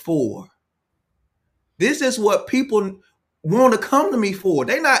credit for. This is what people want to come to me for.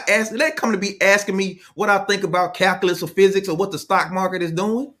 They come to be asking me what I think about calculus or physics or what the stock market is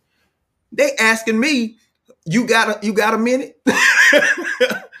doing. They asking me, you got a minute?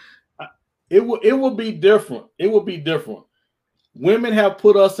 It will be different. It will be different. Women have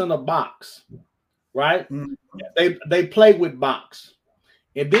put us in a box, right? Mm-hmm. They play with box.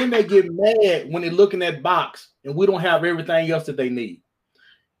 And then they get mad when they're looking at box and we don't have everything else that they need.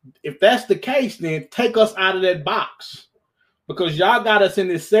 If that's the case, then take us out of that box, because y'all got us in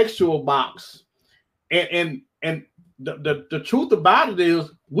this sexual box. And the truth about it is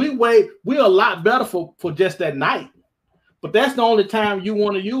we're a lot better for just that night. But that's the only time you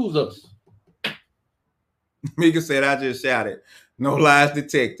want to use us. Mika said, "I just shouted, no lies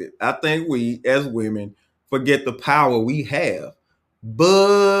detected. I think we as women forget the power we have.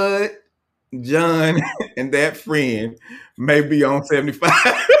 But John and that friend may be on 75.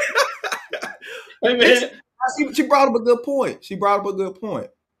 Hey, she brought up a good point.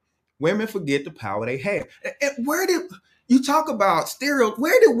 Women forget the power they have. And where did you talk about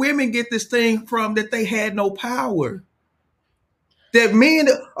where did women get this thing from that they had no power? That men,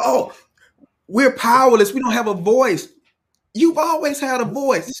 we're powerless. We don't have a voice. You've always had a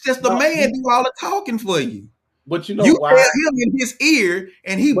voice. It's just the man do all the talking for you. But you know you why? tell him in his ear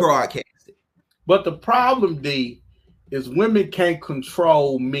and he broadcast it. But the problem, D, is women can't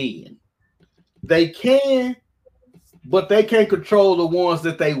control men. They can, but they can't control the ones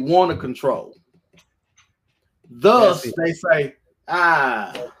that they want to control. Thus, they say,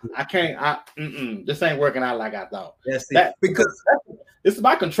 I can't, this ain't working out like I thought. That's it. Because it's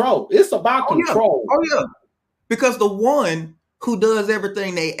about control. It's about control. Yeah. Oh, yeah. Because the one who does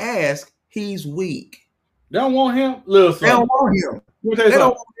everything they ask, he's weak. They don't want him. Listen, They don't want him. let me tell you They don't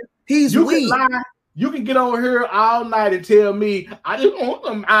something. want him. He's You can weak. lie. You can get on here all night and tell me, I just want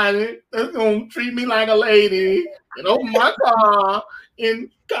somebody that's going to treat me like a lady and open my car and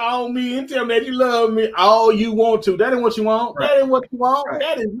call me and tell me that you love me all you want to. That ain't what you want. Right. That ain't what you want. Right.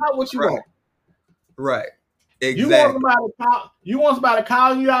 That is not what you Right. want. Right. You want Exactly. somebody to call, you want somebody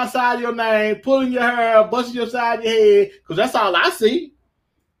calling you outside your name, pulling your hair, busting your side of your head, because that's all I see.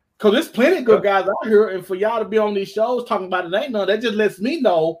 Because there's plenty of good guys out here, and for y'all to be on these shows talking about it ain't none, that just lets me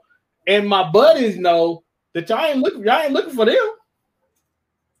know, and my buddies know that y'all ain't looking for them.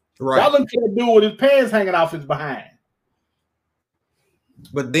 Right. Y'all looking for that dude with his pants hanging off his behind.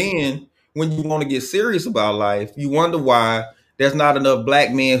 But then when you want to get serious about life, you wonder why there's not enough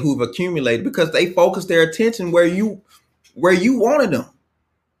black men who've accumulated, because they focus their attention where you wanted them.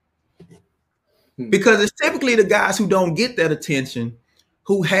 Because it's typically the guys who don't get that attention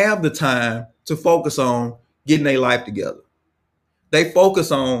who have the time to focus on getting their life together. They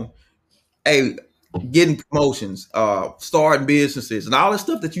focus on getting promotions, starting businesses, and all the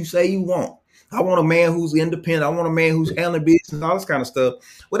stuff that you say you want. I want a man who's independent. I want a man who's handling business, all this kind of stuff.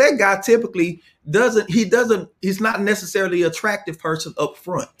 Well, that guy typically he's not necessarily an attractive person up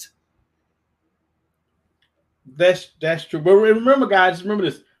front. That's true. But remember, guys, remember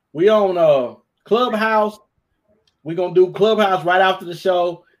this. We on Clubhouse. We're gonna do Clubhouse right after the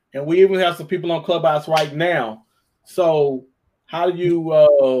show, and we even have some people on Clubhouse right now. So how do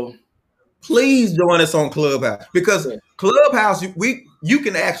you please join us on Clubhouse, because Clubhouse, you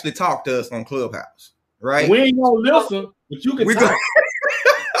can actually talk to us on Clubhouse, right? We ain't gonna listen, but you can talk.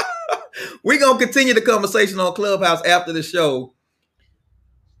 We're gonna continue the conversation on Clubhouse after the show.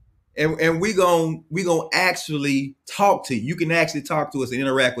 And we're gonna actually talk to you. You can actually talk to us and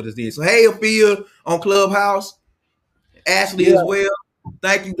interact with us then. So hey, Afia on Clubhouse, Ashley as well.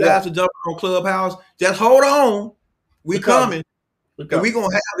 Thank you guys for jumping on Clubhouse. Just hold on. We're coming. And we're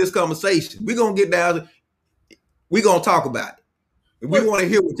gonna have this conversation. We're gonna get down. We're gonna talk about it. We want to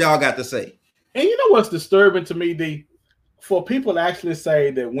hear what y'all got to say. And you know what's disturbing to me, D? For people to actually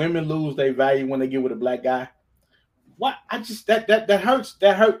say that women lose their value when they get with a black guy. What? I just that hurts.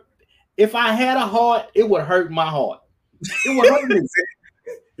 That hurt. If I had a heart, it would hurt my heart. It would hurt me.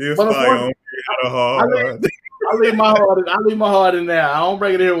 If I only had a heart. I leave my heart. I leave my heart in there. I don't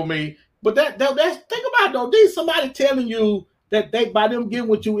bring it here with me. But that's think about it, though. There's somebody telling you that they by them getting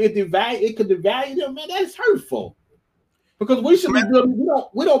with you, it could devalue them. Man, that's hurtful. Because we should be building.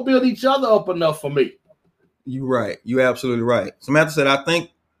 We don't build each other up enough for me. You're right. You're absolutely right. Samantha said, I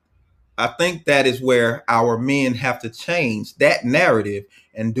think that is where our men have to change that narrative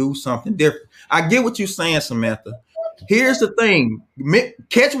and do something different. I get what you're saying, Samantha. Here's the thing.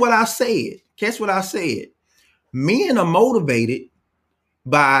 Catch what I said. Men are motivated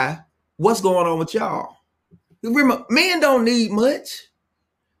by what's going on with y'all. Remember, men don't need much.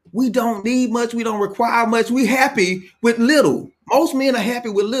 We don't need much. We don't require much. We happy with little. Most men are happy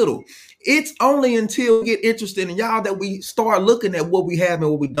with little. It's only until we get interested in y'all that we start looking at what we have and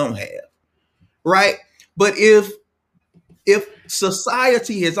what we don't have. Right? But if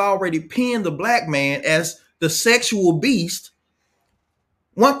society has already pinned the black man as the sexual beast,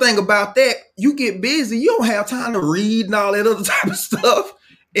 one thing about that, you get busy, you don't have time to read and all that other type of stuff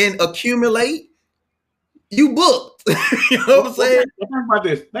and accumulate. You booked. You know what I'm saying? Think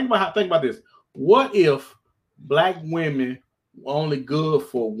about this. What if black women were only good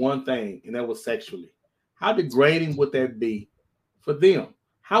for one thing, and that was sexually? How degrading would that be for them?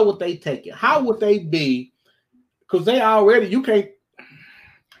 How would they take it? How would they be? Because they already, you can't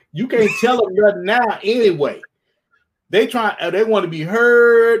tell them nothing now anyway. They want to be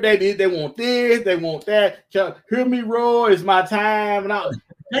heard. They want this. They want that. Hear me roar. It's my time. And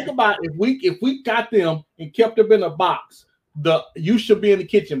think about if we got them and kept them in a box. You should be in the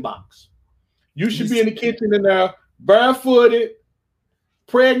kitchen box. You should be in the kitchen in there, barefooted,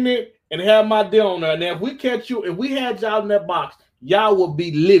 pregnant, and have my deal on there. Now, if we had y'all in that box, y'all would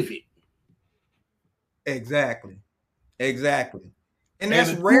be livid. Exactly. And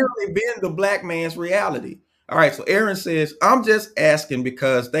that's rarely been the black man's reality. All right, so Aaron says, I'm just asking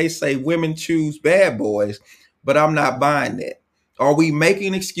because they say women choose bad boys, but I'm not buying that. Are we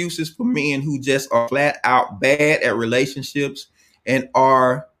making excuses for men who just are flat out bad at relationships? And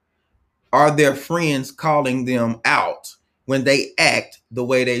are their friends calling them out when they act the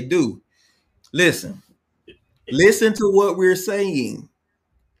way they do? Listen to what we're saying.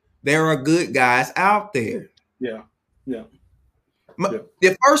 There are good guys out there. Yeah.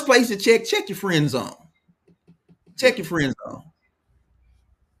 The first place to check your friend zone. Check your friend zone.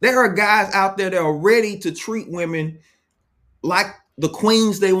 There are guys out there that are ready to treat women like the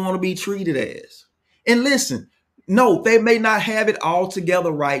queens they want to be treated as. And listen, no, they may not have it all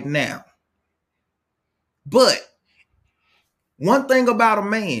together right now. But one thing about a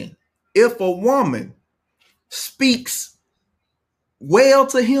man, if a woman speaks well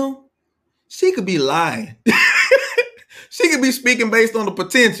to him, she could be lying. She could be speaking based on the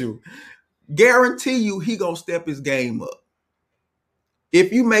potential. Guarantee you he gonna step his game up.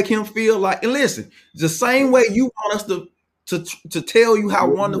 If you make him feel like, and listen, the same way you want us to tell you how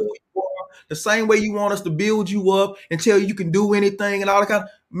wonderful you are, the same way you want us to build you up and tell you can do anything and all that kind of,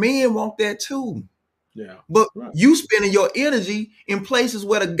 men want that too. Yeah. But you spending your energy in places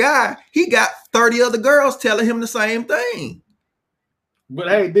where the guy, he got 30 other girls telling him the same thing. But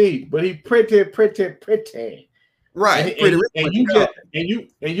hey, D, but he pretty. Right. And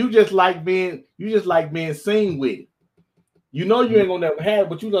you just like being seen with it. You know you ain't gonna never have it,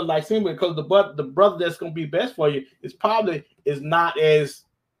 but you just like seeing it because the brother that's gonna be best for you is not as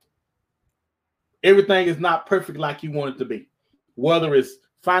everything is not perfect like you want it to be. Whether it's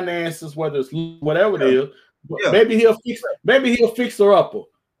finances, whether it's whatever it is, maybe he'll fix her up.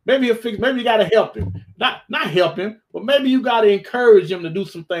 Maybe you gotta help him. Not help him, but maybe you gotta encourage him to do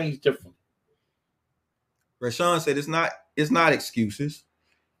some things different. Rashawn said it's not excuses.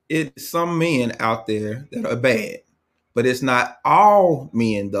 It's some men out there that are bad. But it's not all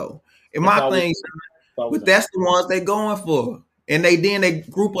men though. And my thing, but that's the ones they going for. And they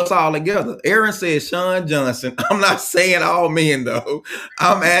group us all together. Aaron says Sean Johnson. I'm not saying all men though.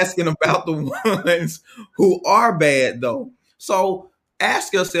 I'm asking about the ones who are bad though. So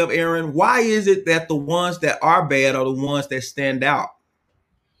ask yourself, Aaron, why is it that the ones that are bad are the ones that stand out?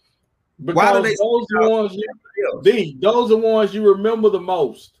 Because why do they those are the ones you remember the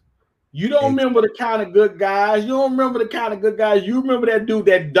most. You don't remember the kind of good guys. You don't remember the kind of good guys. You remember that dude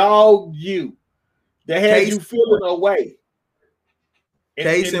that dogged you, that had you feeling away.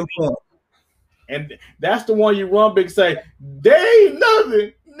 Case in point. And that's the one you run big and say, they ain't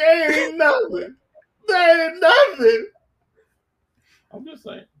nothing. They ain't nothing. They ain't nothing. I'm just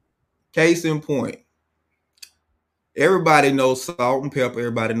saying. Case in point. Everybody knows Salt and Pepper.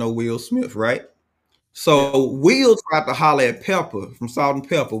 Everybody know Will Smith, right? So Will tried to holler at Pepper from Salt and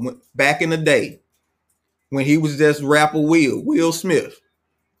Pepper back in the day when he was just rapper Will Smith.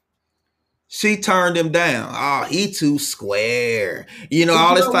 She turned him down. Oh, he too square. You know,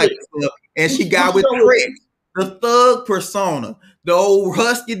 all this type of stuff. And she got with Chris, the thug persona, the old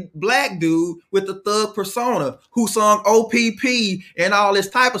husky black dude with the thug persona who sung OPP and all this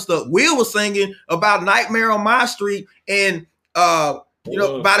type of stuff. Will was singing about Nightmare on My Street and about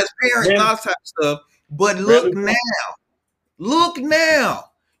his parents and all this type of stuff. But look now.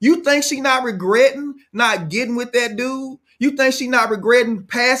 You think she not regretting not getting with that dude? You think she not regretting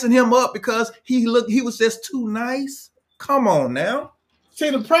passing him up because he was just too nice? Come on now. See,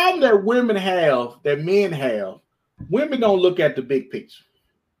 the problem that women have, that men have, women don't look at the big picture.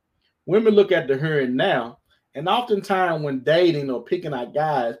 Women look at the here and now. And oftentimes when dating or picking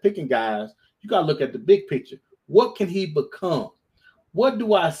guys, you got to look at the big picture. What can he become? What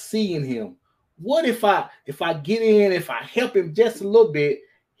do I see in him? What if I get in, if I help him just a little bit,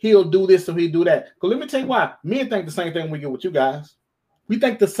 he'll do this or he'll do that. Because let me tell you why. Men think the same thing when we get with you guys. We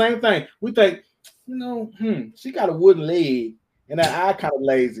think the same thing. We think, she got a wooden leg and that eye kind of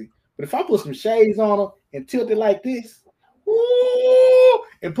lazy. But if I put some shades on her and tilt it like this,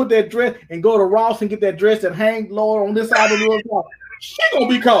 and put that dress and go to Ross and get that dress that hangs lower on this side of the door, she gonna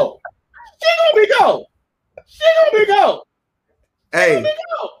be cold.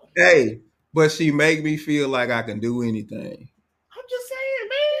 Hey, but she make me feel like I can do anything. I'm just saying,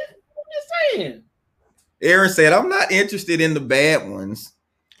 man. I'm just saying. Aaron said, I'm not interested in the bad ones.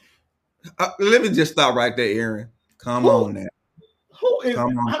 Let me just stop right there, Aaron. Come on now.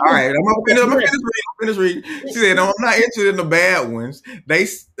 Come on. All right, I'm finish reading. She said, no, I'm not interested in the bad ones. They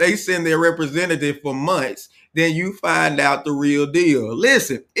send their representative for months. Then you find out the real deal.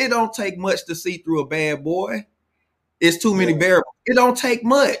 Listen, it don't take much to see through a bad boy. It's too many variables. It don't take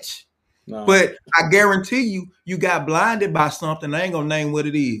much. No. But I guarantee you got blinded by something. I ain't gonna name what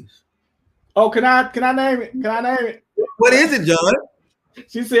it is. Oh, can I name it? Can I name it? What is it, John?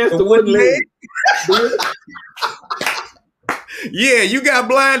 She says the wooden leg. Yeah, you got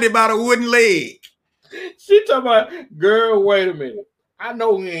blinded by the wooden leg. She talking about, girl, wait a minute. I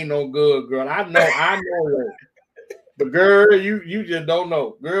know he ain't no good, girl. I know that. But girl, you just don't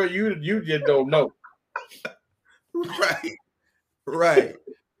know. Girl, you just don't know. Right.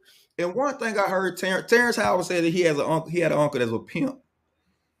 And one thing I heard, Terrence Howard said that he had an uncle that's a pimp.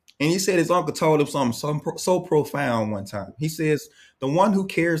 And he said his uncle told him something so profound one time. He says, the one who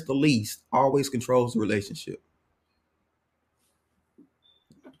cares the least always controls the relationship.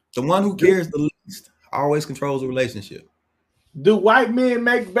 The one who Do, cares the least always controls the relationship. do white men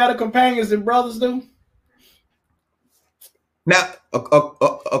make better companions than brothers do? Now,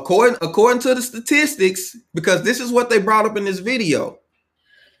 according to the statistics, because this is what they brought up in this video,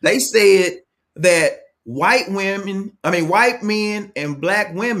 they said that white men and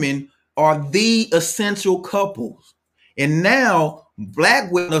black women are the essential couples. And now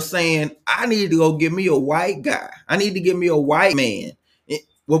black women are saying, I need to go get me a white guy. I need to get me a white man.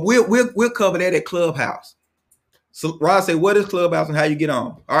 Well, we'll cover that at Clubhouse. So Rod said, what is Clubhouse and how you get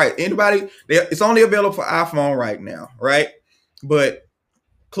on? All right, anybody, it's only available for iPhone right now, right? But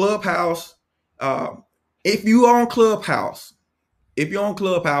Clubhouse, uh, if you on Clubhouse,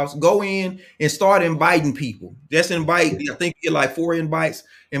 go in and start inviting people. Just invite, I think you get like 4 invites.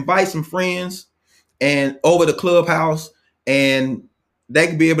 Invite some friends and over to Clubhouse, and they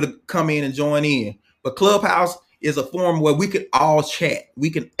can be able to come in and join in. But Clubhouse is a forum where we can all chat. We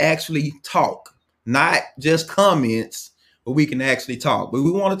can actually talk, not just comments, but we can actually talk. But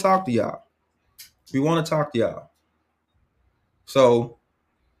we want to talk to y'all. We want to talk to y'all. So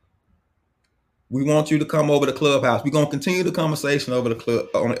we want you to come over to Clubhouse. We're gonna continue the conversation over the club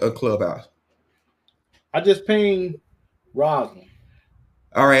on a Clubhouse. I just pinged Roslyn.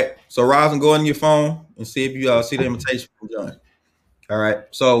 All right. So Roslyn, go on your phone and see if you see the invitation from John. All right.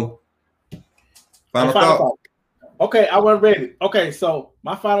 So final thought. Okay, I wasn't ready. Okay, so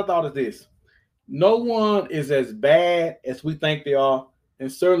my final thought is this. No one is as bad as we think they are,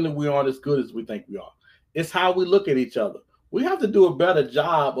 and certainly we aren't as good as we think we are. It's how we look at each other. We have to do a better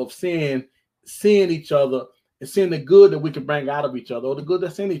job of seeing each other and seeing the good that we can bring out of each other or the good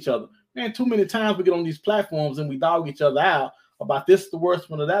that's in each other. Man, too many times we get on these platforms and we dog each other out about this the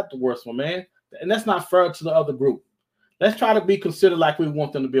worst one or that the worst one, man. And that's not fair to the other group. Let's try to be considered like we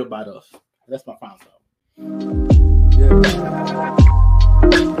want them to be about us. That's my final thought. Yeah.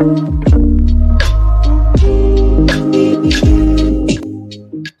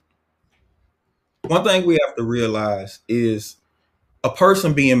 One thing we have to realize is a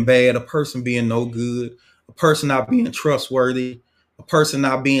person being bad, a person being no good, a person not being trustworthy, a person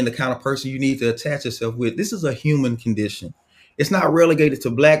not being the kind of person you need to attach yourself with. This is a human condition. It's not relegated to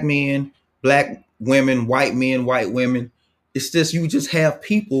black men, black women, white men, white women. It's just you just have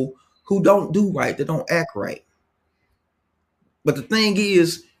people who don't do right, that don't act right. But the thing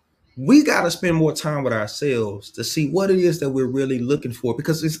is, we got to spend more time with ourselves to see what it is that we're really looking for,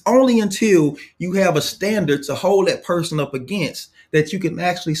 because it's only until you have a standard to hold that person up against that you can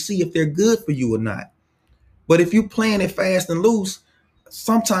actually see if they're good for you or not. But if you playing it fast and loose,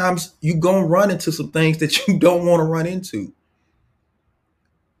 sometimes you're going to run into some things that you don't want to run into.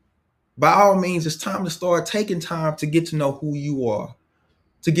 By all means, it's time to start taking time to get to know who you are,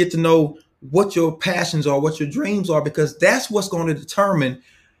 to get to know what your passions are, what your dreams are, because that's what's going to determine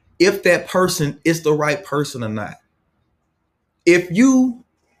if that person is the right person or not. If you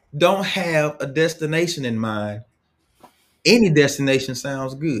don't have a destination in mind, any destination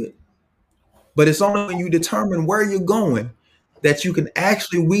sounds good. But it's only when you determine where you're going that you can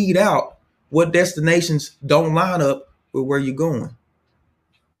actually weed out what destinations don't line up with where you're going.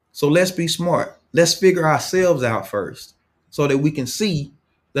 So let's be smart. Let's figure ourselves out first so that we can see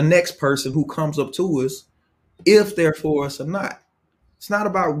the next person who comes up to us, if they're for us or not. It's not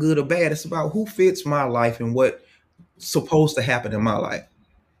about good or bad. It's about who fits my life and what's supposed to happen in my life.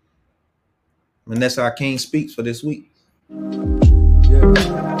 And that's our King Speaks for this week. Yeah.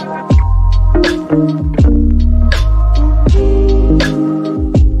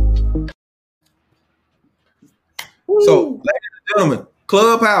 So, ladies and gentlemen,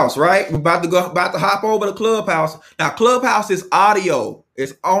 Clubhouse, right? We're about to hop over to Clubhouse. Now, Clubhouse is audio.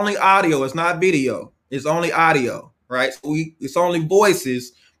 It's only audio. It's not video. It's only audio, right? So it's only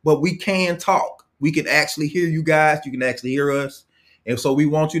voices, but we can talk. We can actually hear you guys. You can actually hear us. And so we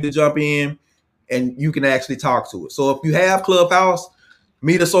want you to jump in and you can actually talk to us. So if you have Clubhouse,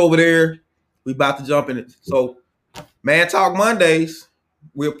 meet us over there. We about to jump in it. So, Man Talk Mondays.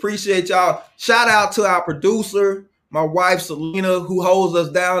 We appreciate y'all. Shout out to our producer, my wife, Selena, who holds us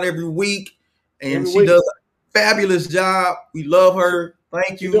down every week. And she does a fabulous job. We love her.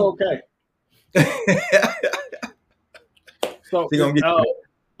 Thank you. Okay. So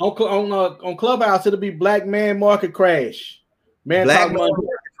on Clubhouse, it'll be Black Man Market Crash. Black Man Market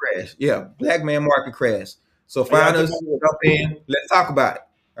Crash. Yeah, Black Man Market Crash. So find us, jump in. Let's talk about it.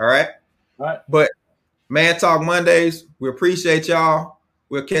 All right? All right. But Man Talk Mondays, we appreciate y'all.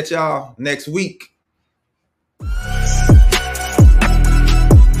 We'll catch y'all next week.